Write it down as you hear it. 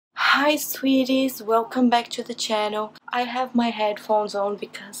Hi sweeties, welcome back to the channel. I have my headphones on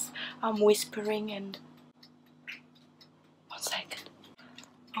because I'm whispering and... One second.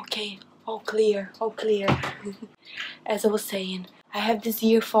 Okay, all clear, all clear. As I was saying, I have these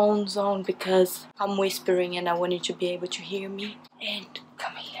earphones on because I'm whispering and I want you to be able to hear me. And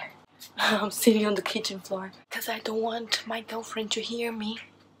come here. I'm sitting on the kitchen floor because I don't want my girlfriend to hear me.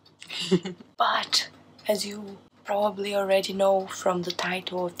 But as you probably already know from the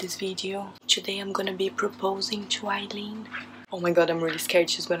title of this video, today I'm gonna be proposing to Eileen. Oh my god, I'm really scared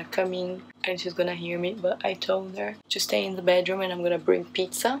she's gonna come in and she's gonna hear me, but I told her to stay in the bedroom and I'm gonna bring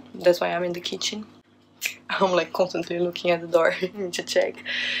pizza. That's why I'm in the kitchen. I'm like constantly looking at the door to check.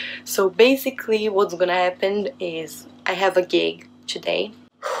 So basically what's gonna happen is I have a gig today.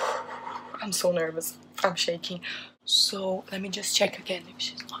 I'm so nervous, I'm shaking. So let me just check again if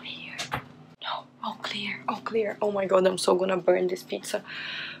she's not here. No, all clear, all clear. Oh my god, I'm so gonna burn this pizza.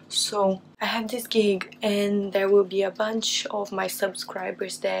 So I have this gig and there will be a bunch of my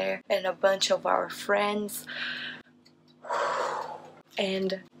subscribers there and a bunch of our friends.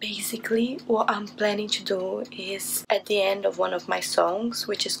 And basically what I'm planning to do is at the end of one of my songs,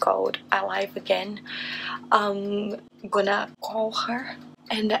 which is called Alive Again, I'm gonna call her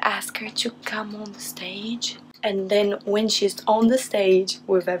and ask her to come on the stage. And then when she's on the stage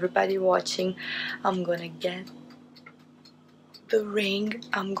with everybody watching, I'm gonna get the ring,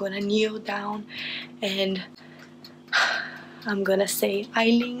 I'm gonna kneel down and I'm gonna say,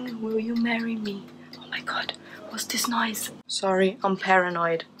 Eileen, will you marry me? Oh my god, what's this noise? Sorry, I'm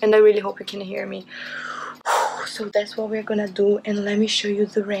paranoid and I really hope you can hear me. So that's what we're gonna do, and let me show you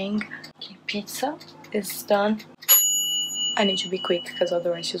the ring. Okay, pizza is done. I need to be quick because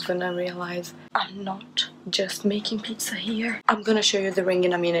otherwise she's gonna realize I'm not just making pizza here. I'm gonna show you the ring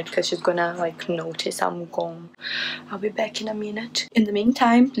in a minute because she's gonna like notice I'm gone. I'll be back in a minute. In the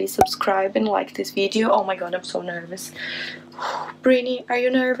meantime, please subscribe and like this video. Oh my god, I'm so nervous. Brini, are you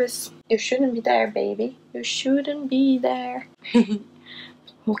nervous? You shouldn't be there, baby. You shouldn't be there.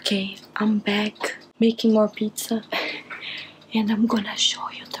 Okay, I'm back making more pizza and I'm gonna show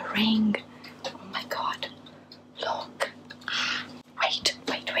you the ring. Oh my god, look. Wait.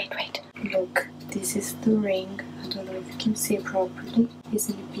 Look, this is the ring. I don't know if you can see it properly.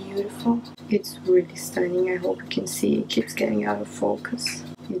 Isn't it beautiful? It's really stunning. I hope you can see. It keeps getting out of focus.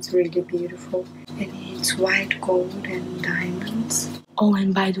 It's really beautiful. And it's white gold and diamonds. Oh,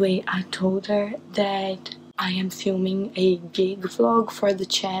 and by the way, I told her that I am filming a gig vlog for the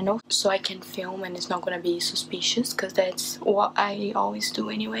channel, so I can film and it's not gonna be suspicious because that's what I always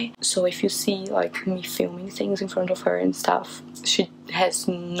do anyway. So if you see like me filming things in front of her and stuff, she has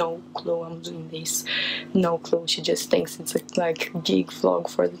no clue I'm doing this. No clue. She just thinks it's a like gig vlog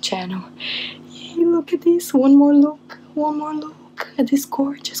for the channel. Yay, look at this. One more look at this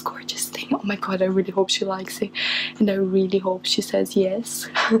gorgeous thing. Oh my god, I really hope she likes it and I really hope she says yes.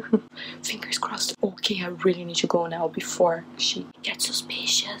 Fingers crossed. Okay, I really need to go now before she gets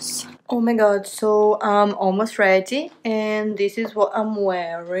suspicious. Oh my god, so I'm almost ready and this is what I'm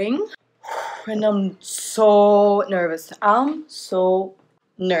wearing. And I'm so nervous.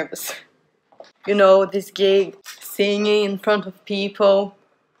 You know, this gig, singing in front of people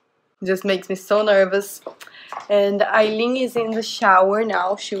just makes me so nervous. And Eileen is in the shower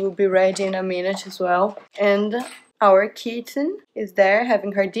now. She will be ready in a minute as well. And our kitten is there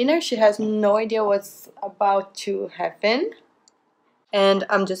having her dinner. She has no idea what's about to happen. And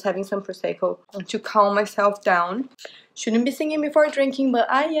I'm just having some Prosecco to calm myself down. Shouldn't be singing before drinking, but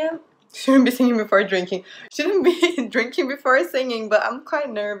I am. Shouldn't be singing before drinking. Shouldn't be drinking before singing, but I'm quite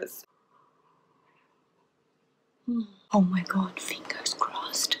nervous. Oh my god, fingers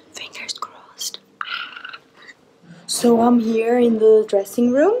crossed. Fingers crossed. So I'm here in the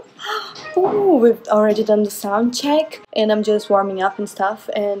dressing room. Oh, we've already done the sound check and I'm just warming up and stuff,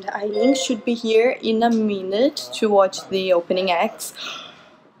 and Eileen should be here in a minute to watch the opening acts.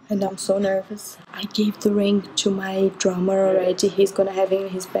 And I'm so nervous. I gave the ring to my drummer already. He's gonna have it in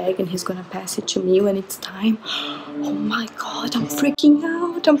his bag and he's gonna pass it to me when it's time. Oh my god, I'm freaking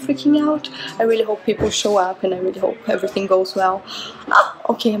out. I really hope people show up and I really hope everything goes well.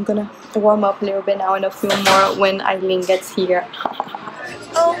 Okay, I'm gonna warm up a little bit now and I'll film more when Eileen gets here.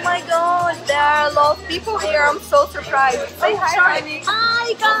 Oh my god, there are a lot of people here. I'm so surprised. Say hi, honey.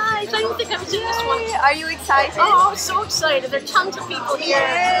 Hi guys, I don't think I've seen this one. Are you excited? Oh, I'm so excited. There are tons of people here.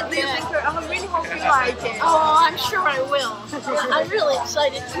 Yeah, I really hope you like it. Oh, I'm sure I will. I'm really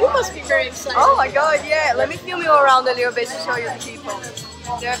excited. You must be very excited. Oh my god, yeah. Let me film you around a little bit to show you the people.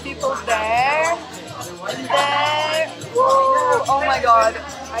 There are people there and there. Woo! Oh my god,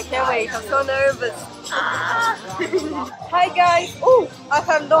 I can't wait. I'm so nervous. Hi guys. Ooh,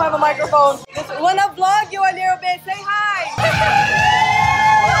 don't have a microphone. Wanna vlog you a little bit? Say hi.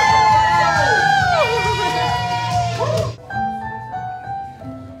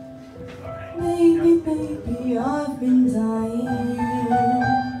 Baby, baby, I've been dying,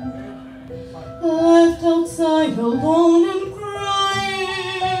 left outside alone and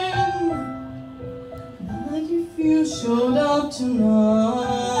crying. But if you showed up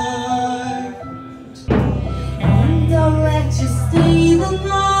tonight, and I'll let you stay the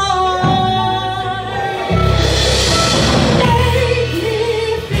night, make me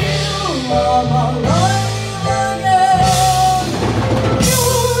feel I'm alive again. You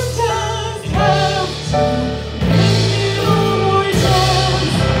just have to give me one more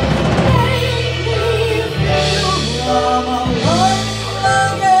chance, make me feel I'm alive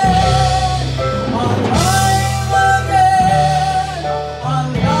again, alive again,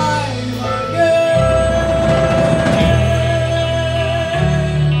 alive again.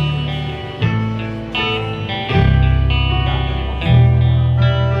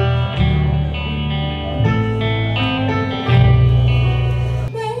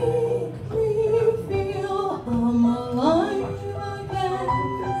 Make me feel I'm alive again.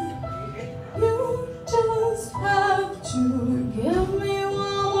 You just have to give me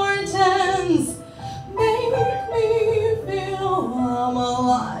one more chance. Make me feel I'm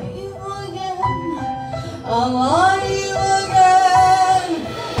alive again. Alive again.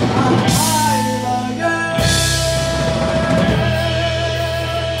 Alive again.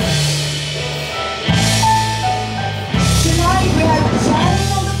 Tonight we have Johnny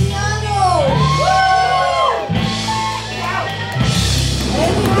on the piano. Woo!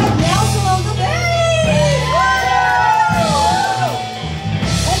 And we have Nelson on the bass. Woo!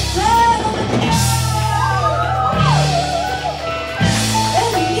 And Ted on the piano. And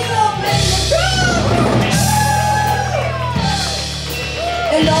Nino playing the drums.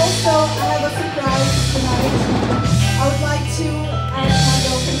 And also, I have a surprise tonight. I would like to ask my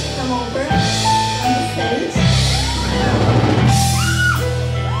girlfriend to come over on the stage.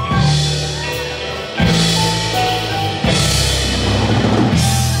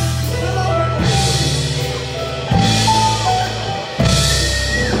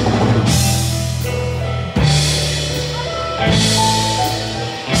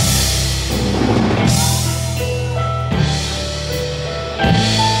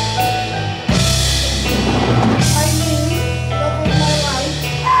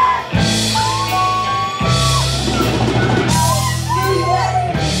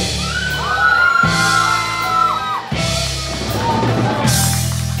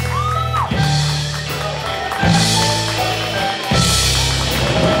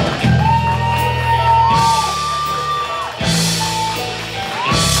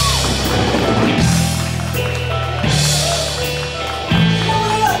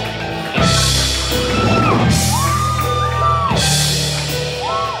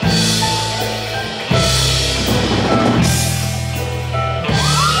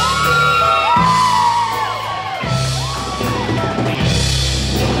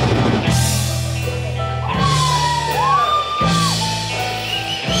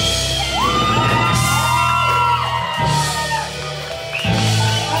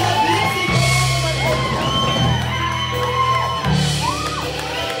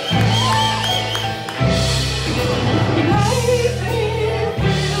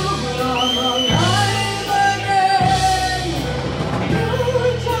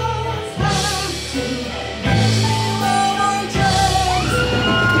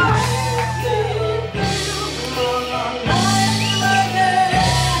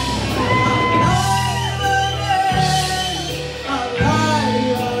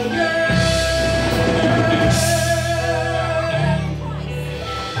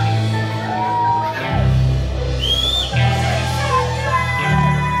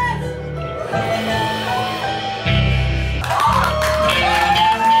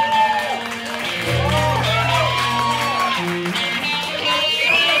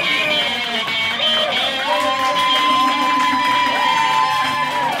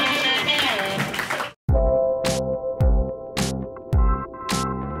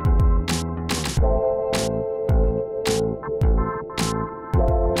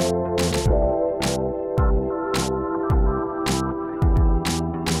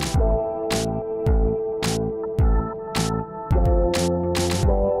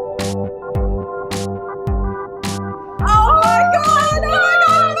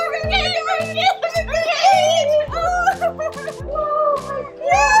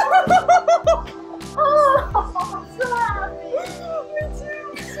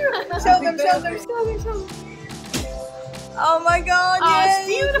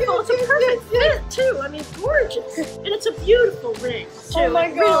 too. I mean, gorgeous. And it's a beautiful ring, too. Oh my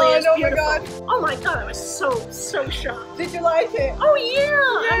It really God, is oh my beautiful. God. Oh my God, I was so shocked. Did you like it? Oh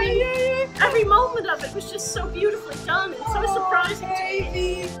yeah! I mean, yeah. every moment of it was just so beautifully done and so surprising to me.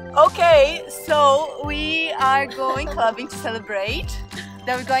 Baby. Okay, so we are going clubbing to celebrate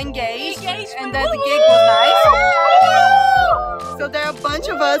that we got engaged and that the gig was nice. So there are a bunch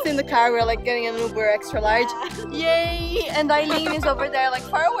of us in the car. We're like getting an Uber extra large. Yay! And Eileen is over there like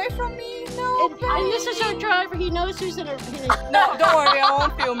far away from me. No, And this is our driver. He knows who's in a. No, don't worry, I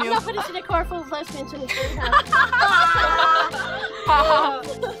won't film you. No, but it's in a car full of lesbians and it's very happy.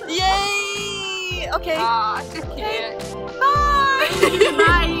 Yay! Okay. Okay. Bye.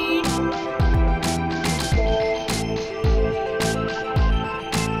 Bye.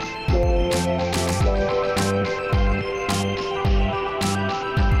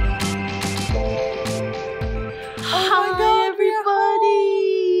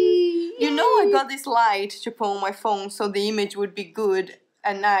 I got this light to put on my phone so the image would be good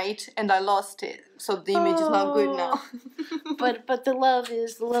at night, and I lost it, so the image is not good now. but the love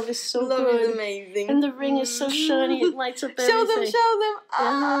is so Love good. is amazing, and the ring is so shiny. It lights up everything. Show them.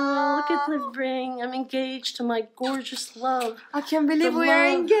 Oh, look at the ring. I'm engaged to my gorgeous love. I can't believe The we are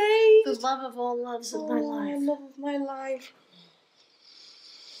love. engaged. The love of all loves of my life. Love of my life.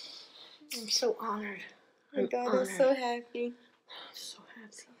 I'm so honored. Oh my God, honored. I'm so happy. I'm so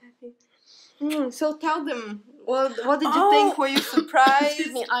happy. So tell them, what did you think? Were you surprised?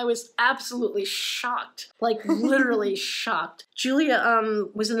 Excuse me, I was absolutely shocked. Like, literally shocked. Julia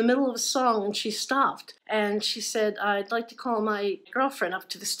was in the middle of a song and she stopped. And she said, I'd like to call my girlfriend up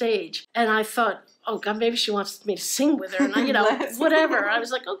to the stage. And I thought, oh God, maybe she wants me to sing with her. And I, whatever. I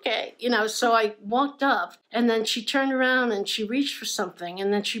was like, okay. So I walked up and then she turned around and she reached for something.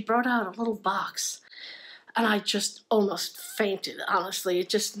 And then she brought out a little box. And I just almost fainted, honestly. It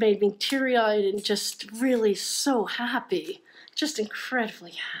just made me teary-eyed and just really so happy. Just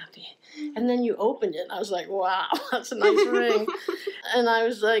incredibly happy. And then you opened it, and I was like, wow, that's a nice ring. And I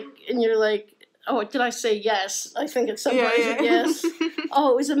was like, and you're like, oh, did I say yes? I think at some point I said yes.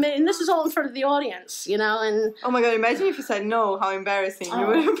 Oh, it was amazing. And this is all in front of the audience, and... Oh my God, imagine if you said no, how embarrassing you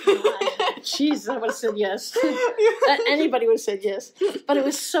would have been. Jeez, I would have said yes. Anybody would have said yes. But it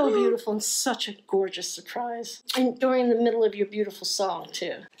was so beautiful and such a gorgeous surprise. And during the middle of your beautiful song,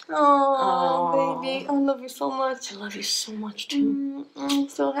 too. Oh, baby, I love you so much. I love you so much, too. I'm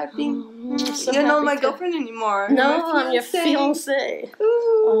so happy. So You're not happy my to- girlfriend anymore. No, I'm your fiancé.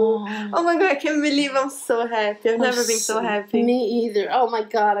 Oh my God, I can't believe I'm so happy. I've never been so happy. Me either. Oh my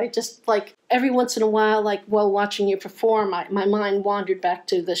God, I just every once in a while, while watching you perform, my mind wandered back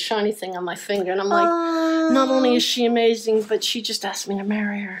to the shiny thing on my finger, and I'm like, not only is she amazing, but she just asked me to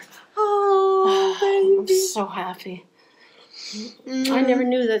marry her. Oh, I'm baby. so happy. I never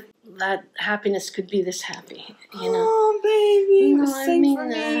knew that happiness could be this happy, Oh, baby. No, Sing I mean for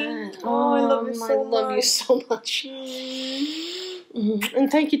me. that. Oh, I love you so I love much. you so much. And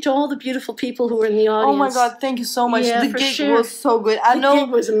thank you to all the beautiful people who were in the audience. Oh my God, thank you so much. Yeah, The for gig sure. was so good. I The know gig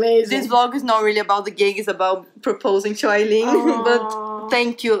was amazing. this vlog is not really about the gig, it's about proposing to Eileen. But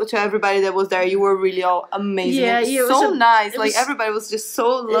thank you to everybody that was there. You were really all amazing. Yeah, and it so was nice. it Like was- everybody was just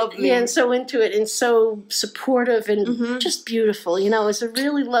so lovely. Yeah, and so into it and so supportive and just beautiful. It was a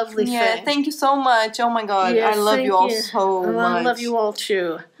really lovely Yeah, thing. thank you so much. Oh my God, Yeah, I love thank you all so Oh, much. I love you all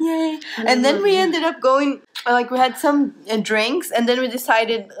too. Yay! I And then love we you. ended up going, we had some drinks, and then we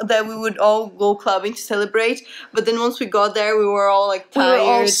decided that we would all go clubbing to celebrate. But then once we got there, we were all like We tired. were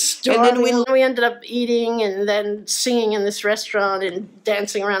all and starving. then We ended up eating and then singing in this restaurant and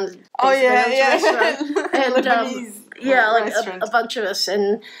dancing around the Oh yeah, this yeah. restaurant. And Lebanese like restaurant. a bunch of us,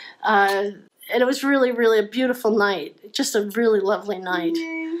 and it was really, really a beautiful night. Just a really lovely night.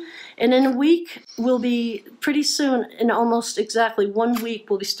 And in a week, we'll be pretty soon, in almost exactly 1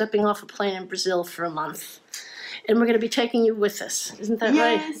 week, we'll be stepping off a plane in Brazil for a month. And we're going to be taking you with us. Isn't that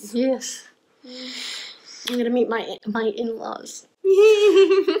right? Yes. I'm going to meet my in-laws.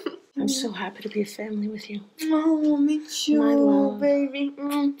 I'm so happy to be a family with you. Oh, me too, My love. baby.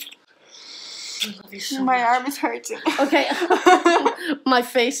 I love you so My much. arm is hurting. Okay. My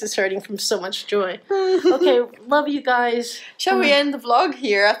face is hurting from so much joy. Okay, love you guys. Shall we end the vlog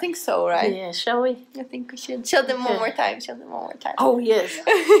here? I think so, right? Yeah, shall we? I think we should. Show them one Okay. more time. Show them one more time. Oh, yes.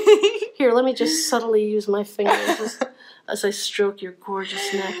 Here, let me just subtly use my fingers as I stroke your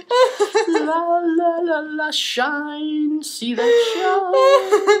gorgeous neck. La la la la, shine, see that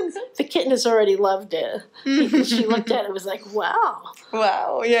shine. The kitten has already loved it. She looked at it and was like, wow,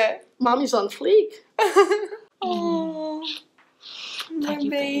 Wow, yeah. mommy's on fleek. Oh. My you,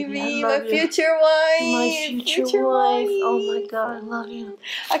 baby. I baby, love my you. future wife. My future wife. Oh my God, I love you.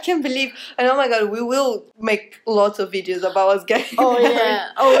 I can't believe, and oh my God, we will make lots of videos about us getting Oh married. yeah.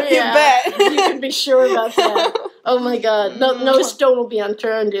 Oh yeah. You bet. You can be sure about that. Oh my God. No stone will be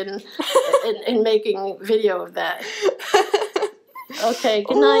unturned in making video of that. Okay,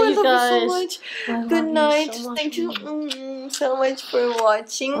 good night, you guys. I love you so much. I Good love night. you so much. Thank you so much for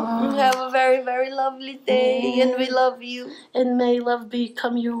watching. Have a very, very lovely day, and we love you. And may love be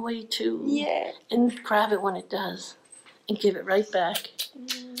come your way too. Yeah. And grab it when it does. And give it right back.